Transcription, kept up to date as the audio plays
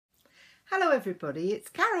Hello everybody, it's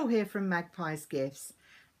Carol here from Magpies Gifts,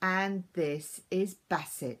 and this is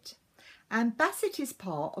Bassett. And Bassett is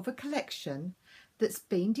part of a collection that's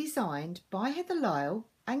been designed by Heather Lyle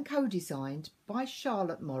and co-designed by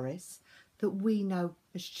Charlotte Morris, that we know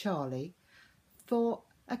as Charlie, for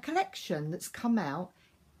a collection that's come out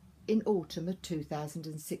in autumn of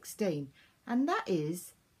 2016, and that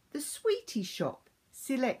is the Sweetie Shop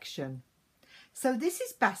selection. So this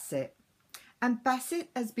is Bassett. And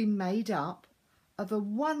Bassett has been made up of a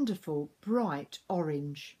wonderful bright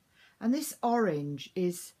orange. And this orange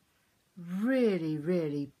is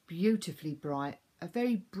really beautifully bright, a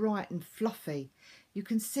very bright and fluffy. You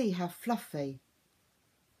can see how fluffy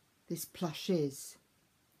this plush is.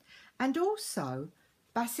 And also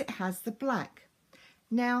Bassett has the black.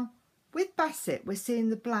 Now with Bassett we're seeing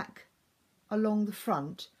the black along the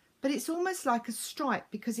front, but it's almost like a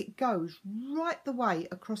stripe because it goes right the way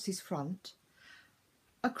across his front,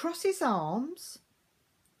 across his arms,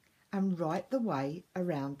 and right the way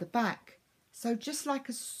around the back. So just like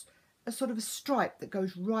a sort of a stripe that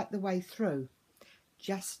goes right the way through,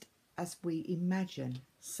 just as we imagine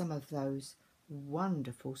some of those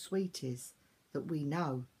wonderful sweeties that we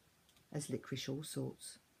know as licorice all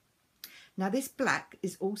sorts. Now this black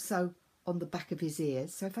is also on the back of his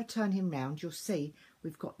ears, so if I turn him round you'll see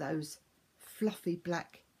we've got those fluffy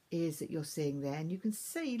black ears that you're seeing there, and you can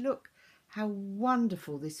see, look, how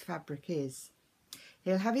wonderful this fabric is.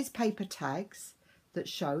 He'll have his paper tags that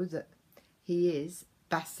show that he is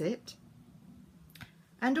Bassett,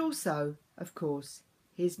 and also, of course,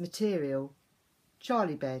 his material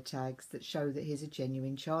Charlie Bear tags that show that he's a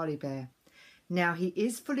genuine Charlie Bear. Now he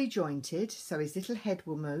is fully jointed, so his little head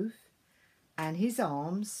will move, and his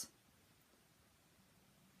arms,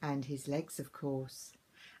 and his legs, of course.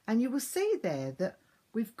 And you will see there that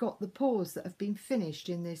we've got the paws that have been finished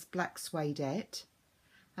in this black suedette,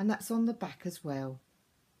 and that's on the back as well.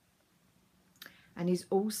 And he's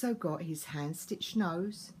also got his hand-stitched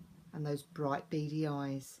nose and those bright beady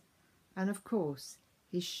eyes, and of course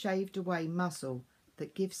his shaved away muzzle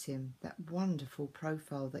that gives him that wonderful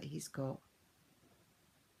profile that he's got.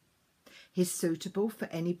 He's suitable for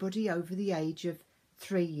anybody over the age of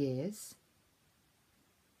 3 years,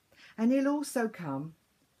 and he'll also come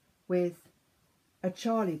with a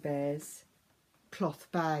Charlie Bear's cloth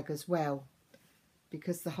bag as well,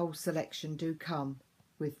 because the whole selection do come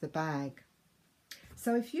with the bag.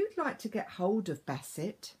 So if you'd like to get hold of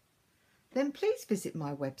Bassett, then please visit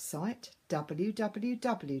my website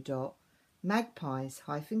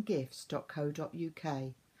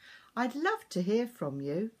www.magpies-gifts.co.uk. I'd love to hear from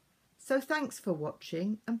you, so thanks for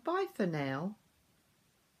watching and bye for now.